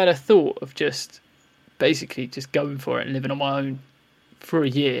I have had a thought of just going for it and living on my own for a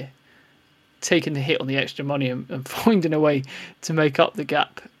year, taking the hit on the extra money and finding a way to make up the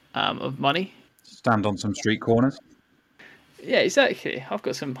gap of money. Stand on some street corners. Yeah, exactly. I've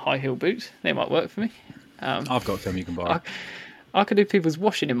got some high heel boots. They might work for me. I've got some you can buy. I could do people's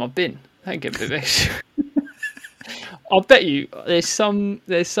washing in my bin. That get a bit extra. I'll bet you there's some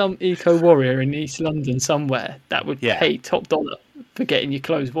eco warrior in East London somewhere that would pay top dollar for getting your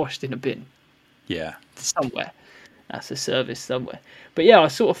clothes washed in a bin. Yeah. Somewhere. That's a service somewhere. But yeah, I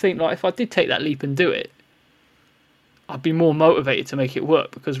sort of think, like, if I did take that leap and do it, I'd be more motivated to make it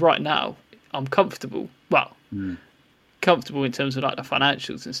work because right now I'm comfortable. Well, comfortable in terms of, like, the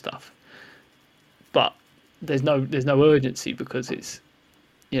financials and stuff. But there's no urgency because it's,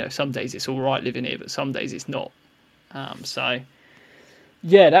 some days it's all right living here, but some days it's not. So,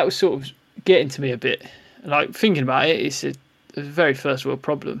 yeah, that was sort of getting to me a bit. Like, thinking about it, it's a very first world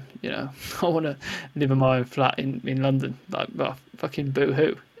problem. I want to live in my own flat in London. Like, well, fucking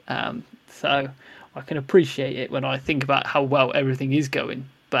boo-hoo. So I can appreciate it when I think about how well everything is going.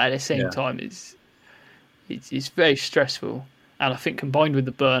 But at the same time, it's very stressful. And I think combined with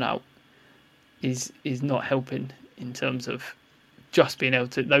the burnout is not helping in terms of just being able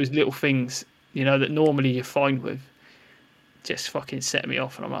to... those little things, that normally you're fine with, just fucking set me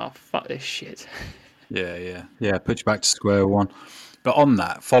off, and I'm like, oh, fuck this shit. Yeah. Put you back to square one. But on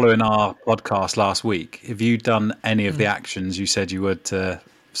that, following our podcast last week, have you done any of the actions you said you would to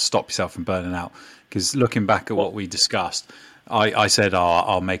stop yourself from burning out? Because looking back at what we discussed, I said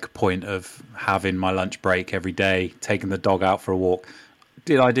I'll make a point of having my lunch break every day, taking the dog out for a walk.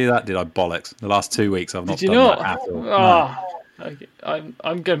 Did I do that? Did I bollocks? The last 2 weeks I've not done that at all. No. Okay. I'm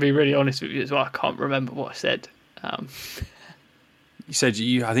going to be really honest with you as well. I can't remember what I said. You said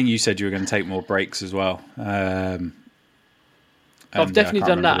I think you said you were going to take more breaks as well. I've definitely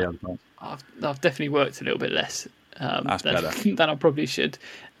done that. I've definitely worked a little bit less than I probably should.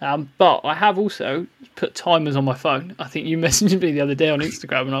 But I have also put timers on my phone. I think you messaged me the other day on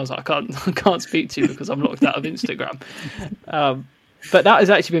Instagram, and I was like, I can't speak to you because I'm locked out of Instagram. But that has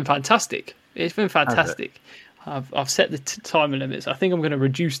actually been fantastic. It's been fantastic. I've set the timer limits. I think I'm going to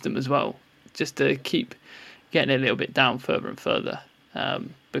reduce them as well, just to keep getting it a little bit down further and further.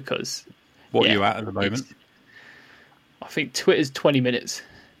 because What are you at the moment? I think Twitter's 20 minutes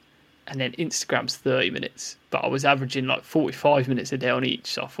and then Instagram's 30 minutes. But I was averaging like 45 minutes a day on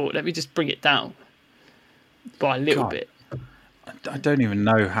each. So I thought, let me just bring it down by a little bit. I don't even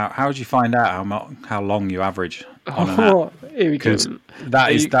know how would you find out how long you average on an app? Here we go. Because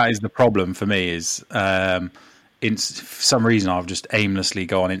that is the problem for me is for some reason I've just aimlessly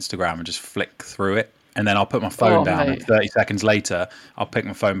go on Instagram and just flick through it. And then I'll put my phone down, and 30 seconds later, I'll pick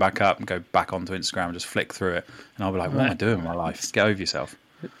my phone back up and go back onto Instagram and just flick through it. And I'll be like, what am I doing with my life? Get over yourself.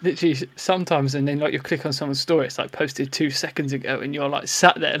 Literally, sometimes, and then like you click on someone's story, it's like posted 2 seconds ago, and you're like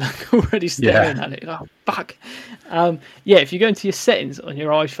sat there like already staring at it. Like, oh, fuck. If you go into your settings on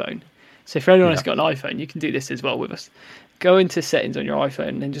your iPhone, so if anyone has got an iPhone, you can do this as well with us. Go into settings on your iPhone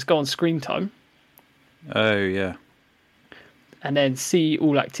and then just go on screen time. Oh, yeah. And then see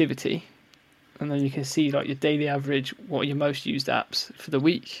all activity. And then you can see like your daily average, what are your most used apps for the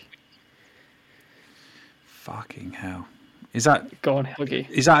week. Fucking hell. Is that Go on, Huggy.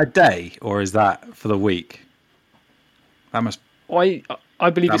 Is that a day or is that for the week? That must I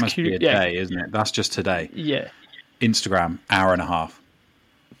believe that it's must be a day, isn't it? That's just today. Yeah. Instagram, hour and a half.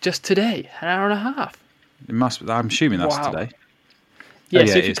 Just today, an hour and a half. It must. I'm assuming that's today. Yeah, Oh,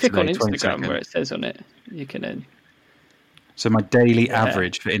 so yeah, if you it's click on today, Instagram 22nd. where it says on it, you can then. So my daily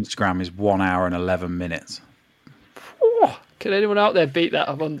average for Instagram is 1 hour and 11 minutes. Oh, can anyone out there beat that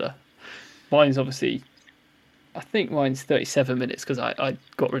up under? Mine's obviously, I think mine's 37 minutes because I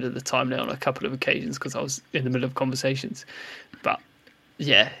got rid of the timer on a couple of occasions because I was in the middle of conversations. But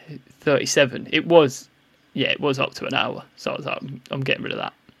yeah, 37. It was up to an hour. So I was like, I'm getting rid of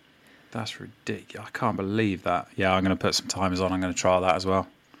that. That's ridiculous. I can't believe that. Yeah, I'm going to put some timers on. I'm going to try that as well.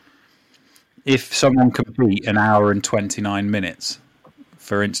 If someone can beat an hour and 29 minutes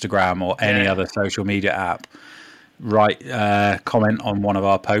for Instagram or any other social media app, comment on one of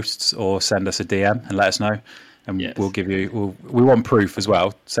our posts or send us a DM and let us know. And we'll give you, we want proof as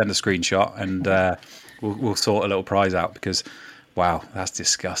well. Send a screenshot and we'll sort a little prize out because, wow, that's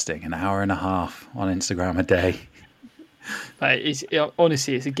disgusting. An hour and a half on Instagram a day.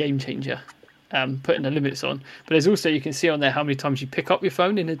 Honestly, it's a game changer, putting the limits on. But there's also, you can see on there how many times you pick up your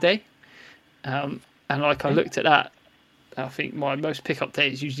phone in a day. And like I looked at that, I think my most pickup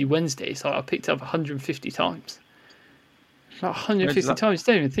day is usually Wednesday, so I picked up 150 times. Like 150 times,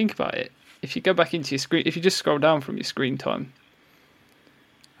 don't even think about it. If you go back into your screen, if you just scroll down from your screen time.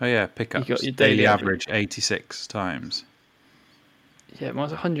 Oh yeah, pickups. You got your daily average 86 times. Yeah,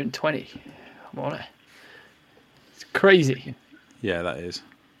 mine's 120. I'm on it. It's crazy. Yeah, that is.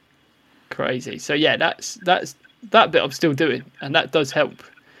 Crazy. So yeah, that's that bit I'm still doing, and that does help.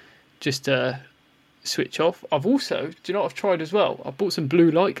 Just switch off. I've also, do you know what I've tried as well? I bought some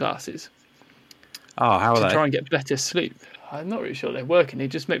blue light glasses. Oh, how are they? To try and get better sleep. I'm not really sure they're working. They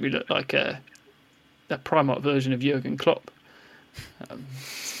just make me look like a Primark version of Jurgen Klopp.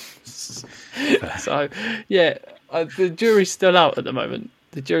 So, yeah, the jury's still out at the moment.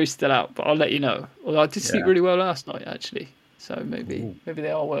 The jury's still out, but I'll let you know. Although I did sleep really well last night, actually. So maybe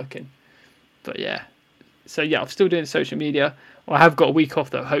they are working. But yeah. So yeah, I'm still doing social media. I have got a week off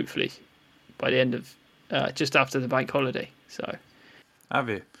though, hopefully, by the end of just after the bank holiday. So, have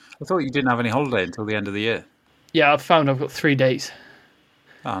you? I thought you didn't have any holiday until the end of the year. Yeah, I've found I've got 3 days.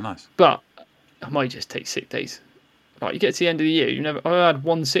 Oh, nice. But I might just take sick days. Like you get to the end of the year, I had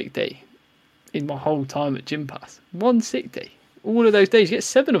 1 sick day in my whole time at Gym Pass. 1 sick day. All of those days, you get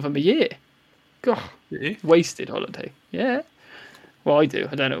 7 of them a year. God, wasted holiday. Yeah. Well, I do.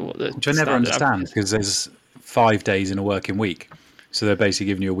 I don't know what the. Which I never understand because there's 5 days in a working week. So they're basically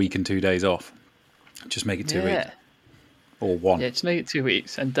giving you a week and 2 days off. Just make it 2 weeks. Or 1. Yeah, just make it 2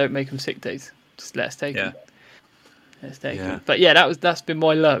 weeks and don't make them sick days. Just let us take them. Let's take them. But yeah, that's been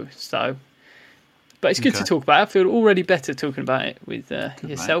my low. So, but it's good to talk about it. I feel already better talking about it with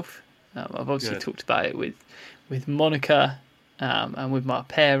yourself. I've obviously talked about it with Monica and with my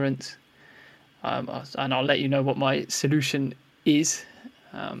parents. And I'll let you know what my solution is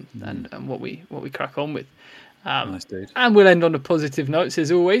and what we crack on with. Nice, dude. And we'll end on a positive note,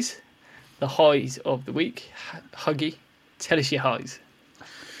 as always. The highs of the week. Huggy, tell us your highs.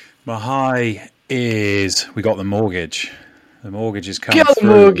 My high is we got the mortgage. The mortgage is coming through.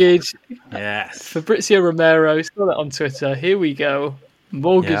 Mortgage. Yes. Fabrizio Romero, saw that on Twitter. Here we go.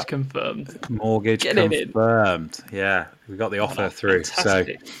 Mortgage confirmed. Mortgage confirmed. Yeah, we got the offer through.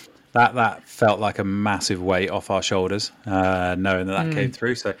 Fantastic. So that felt like a massive weight off our shoulders, knowing that came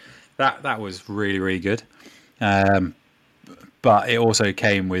through. So that was really, really good. But it also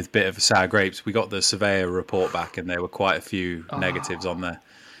came with a bit of sour grapes. We got the surveyor report back and there were quite a few negatives on there.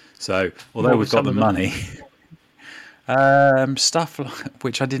 So although we've got the money, Stuff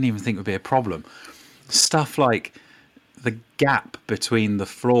which I didn't even think would be a problem. Stuff like the gap between the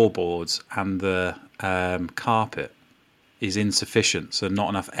floorboards and the carpet is insufficient, so not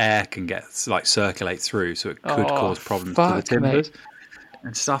enough air can circulate through, so it could cause problems to the timbers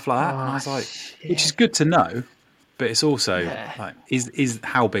and stuff like that. And I was like, which is good to know, but it's also like, is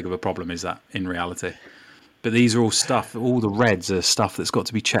how big of a problem is that in reality? But these are all stuff. All the reds are stuff that's got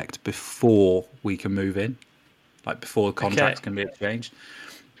to be checked before we can move in, like before the contracts can be exchanged.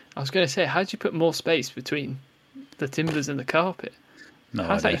 I was going to say, how do you put more space between the timbers and the carpet? No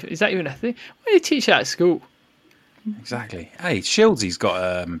idea. Is that even a thing? Why do you teach that at school? Exactly. Hey, Shieldsey's got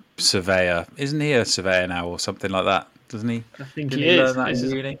a surveyor. Isn't he a surveyor now or something like that? Doesn't he? I think Didn't he is. Learn that This in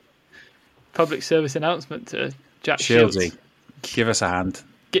is uni? public service announcement to Jack Shields. Shieldsey, give us a hand.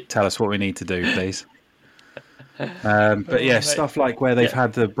 Tell us what we need to do, please. But yeah, stuff like where they've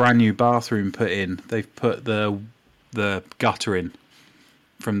had the brand new bathroom put in, they've put the gutter in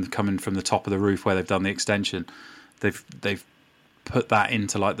coming from the top of the roof where they've done the extension. They've put that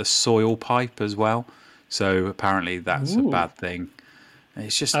into like the soil pipe as well. So apparently that's a bad thing.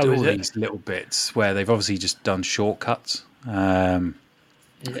 It's just all these little bits where they've obviously just done shortcuts. But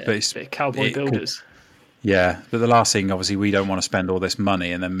it's cowboy builders. Yeah, but the last thing, obviously, we don't want to spend all this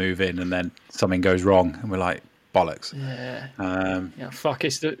money and then move in and then something goes wrong and we're like, bollocks. Yeah. Fuck,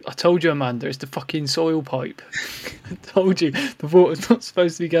 I told you, Amanda, it's the fucking soil pipe. I told you, the water's not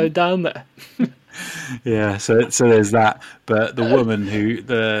supposed to be going down there. Yeah, so there's that. But the woman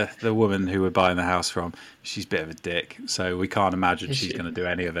who we're buying the house from, she's a bit of a dick. So we can't imagine she's going to do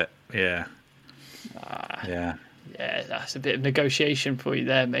any of it. Yeah. Yeah, that's a bit of negotiation for you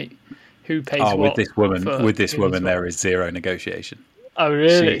there, mate. Who pays what? With this woman, there is zero negotiation. Oh,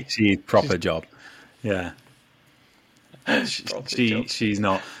 really? She's proper job. Yeah. She's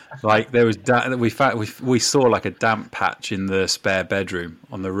not like there was we saw like a damp patch in the spare bedroom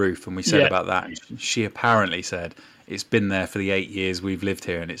on the roof, and we said about that. She apparently said it's been there for the 8 years we've lived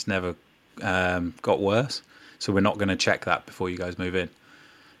here, and it's never got worse. So we're not going to check that before you guys move in.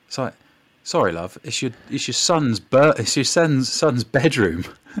 It's like, sorry, love, it's your son's bedroom.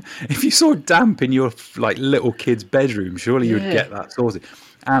 If you saw damp in your like little kid's bedroom, surely you'd get that sorted.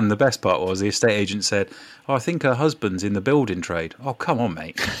 And the best part was the estate agent said, I think her husband's in the building trade. Oh, come on,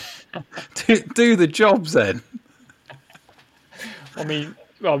 mate. do the jobs then. I mean,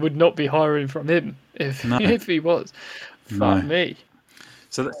 I would not be hiring from him if he was. Fuck me.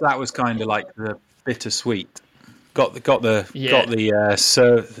 So that was kind of like the bittersweet. Got the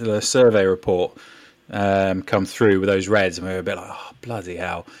survey report come through with those reds, and we were a bit like, oh, bloody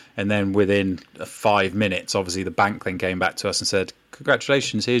hell. And then within 5 minutes, obviously the bank then came back to us and said,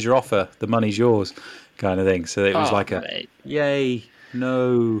 congratulations, here's your offer, the money's yours, kind of thing. So it was yay,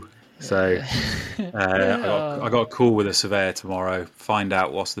 no. So I got a call with a surveyor tomorrow, find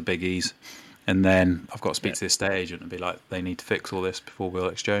out what's the biggies, and then I've got to speak to the estate agent and be like, they need to fix all this before we'll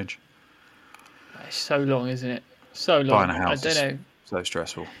exchange. It's so long, isn't it? So long. Buying a house, I don't know. So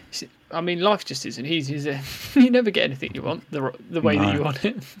stressful. I mean, life just isn't easy, is it? You never get anything you want the way that you want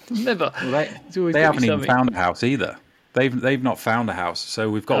it. Never. Well, they haven't even found a house either. They've not found a house, so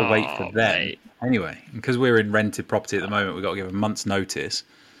we've got to wait for them. Mate. Anyway, because we're in rented property at the moment, we've got to give a month's notice.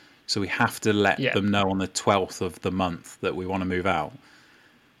 So we have to let them know on the 12th of the month that we want to move out.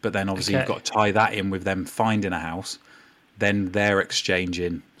 But then obviously you've got to tie that in with them finding a house. Then they're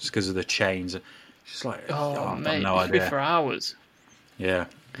exchanging just because of the chains. Just like, mate, no idea. For hours. Yeah.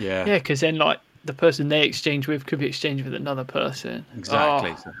 Yeah, because then like the person they exchange with could be exchanged with another person.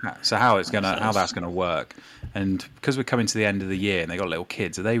 Exactly. So how that's gonna work? And because we're coming to the end of the year and they got little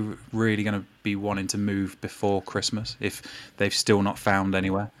kids, are they really going to be wanting to move before Christmas if they've still not found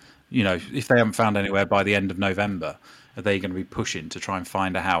anywhere? You know, if they haven't found anywhere by the end of November, are they going to be pushing to try and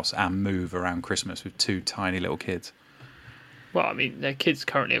find a house and move around Christmas with two tiny little kids? Well, I mean, their kids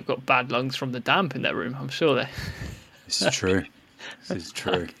currently have got bad lungs from the damp in their room. I'm sure they. This is true. This is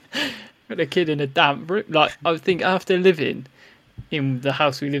true. Got a kid in a damp room. Like, I think after living in the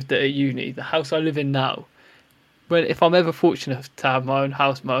house we lived at uni, the house I live in now, if I'm ever fortunate to have my own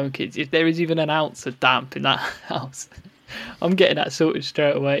house, my own kids, if there is even an ounce of damp in that house, I'm getting that sorted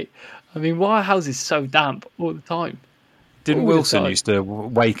straight away. I mean, why are houses so damp all the time? Didn't Wilson used to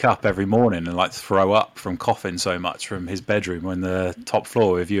wake up every morning and like throw up from coughing so much from his bedroom on the top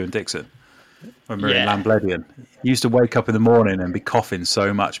floor with you and Dixon? When we were in Lambledian, he used to wake up in the morning and be coughing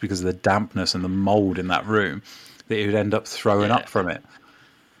so much because of the dampness and the mould in that room that he would end up throwing up from it.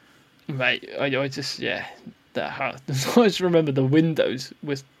 Mate, I just that house. I just remember the windows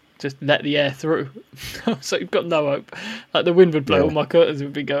was just let the air through. So you've got no hope. Like the wind would blow, all my curtains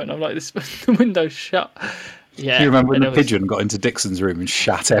would be going. I'm like, the window's shut. Yeah. Do you remember when the pigeon got into Dixon's room and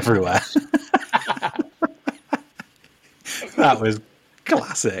shat everywhere? That was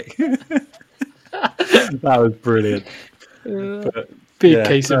classic. That was brilliant. Big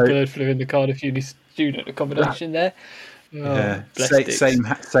case of bird flu in the Cardiff Uni student accommodation there. Yeah,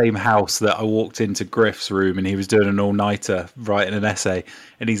 same house that I walked into Griff's room and he was doing an all-nighter writing an essay,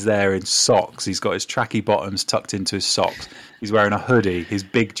 and he's there in socks. He's got his tracky bottoms tucked into his socks. He's wearing a hoodie, his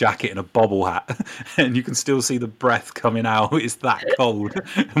big jacket and a bobble hat, and you can still see the breath coming out. It's that cold,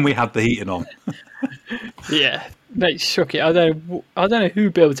 and we had the heating on. Yeah, mate, shocking. I don't know who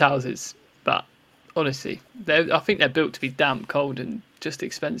builds houses, but honestly, I think they're built to be damp, cold, and just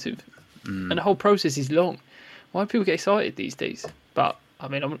expensive. And the whole process is long. Why do people get excited these days? But I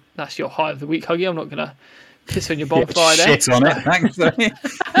mean, that's your high of the week, Huggy. I'm not going to piss on your bonfire there. Shit on it, thanks.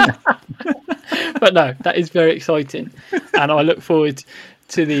 But no, that is very exciting, and I look forward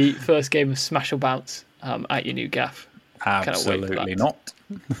to the first game of Smash or Bounce at your new gaff. Absolutely not.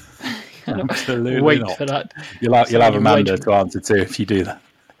 Absolutely wait not. For that. You'll have Amanda to answer to if you do that.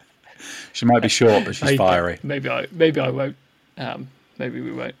 She might be short, but she's fiery. Maybe I won't. Maybe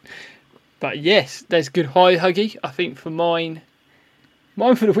we won't. But yes, there's good high, Huggy. I think for mine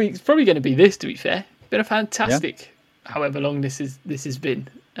for the week is probably going to be this. To be fair, been a fantastic, however long this has been.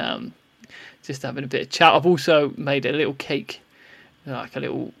 Just having a bit of chat. I've also made a little cake, like a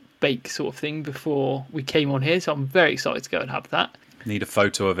little bake sort of thing before we came on here, so I'm very excited to go and have that. Need a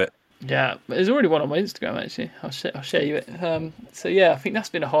photo of it. Yeah, there's already one on my Instagram actually. I'll share you it. So yeah, I think that's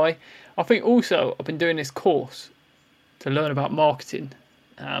been a high. I think also I've been doing this course to learn about marketing,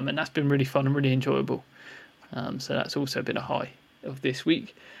 and that's been really fun and really enjoyable. So that's also been a high of this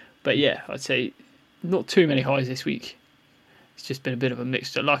week. But yeah, I'd say not too many highs this week. It's just been a bit of a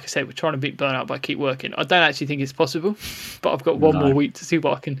mixture. Like I said, we're trying to beat burnout by keep working. I don't actually think it's possible, but I've got one more week to see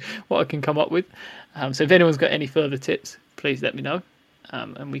what I can come up with. So if anyone's got any further tips, please let me know,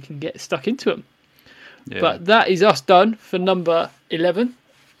 and we can get stuck into them. Yeah. But that is us done for number 11.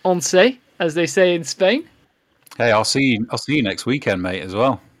 Once, as they say in Spain. Hey, I'll see you next weekend, mate, as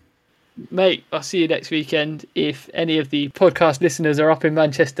well. Mate, I'll see you next weekend. If any of the podcast listeners are up in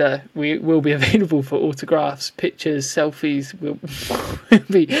Manchester, we will be available for autographs, pictures, selfies.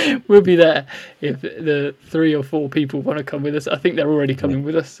 We'll be there if the 3 or 4 people want to come with us. I think they're already coming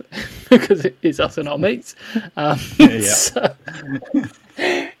with us because it's us and our mates. So,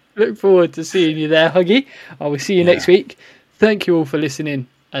 look forward to seeing you there, Huggy. I will see you next week. Thank you all for listening,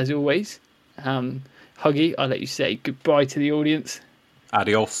 as always. Huggy, I'll let you say goodbye to the audience.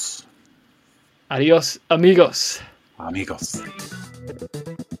 Adios. Adios, amigos. Amigos.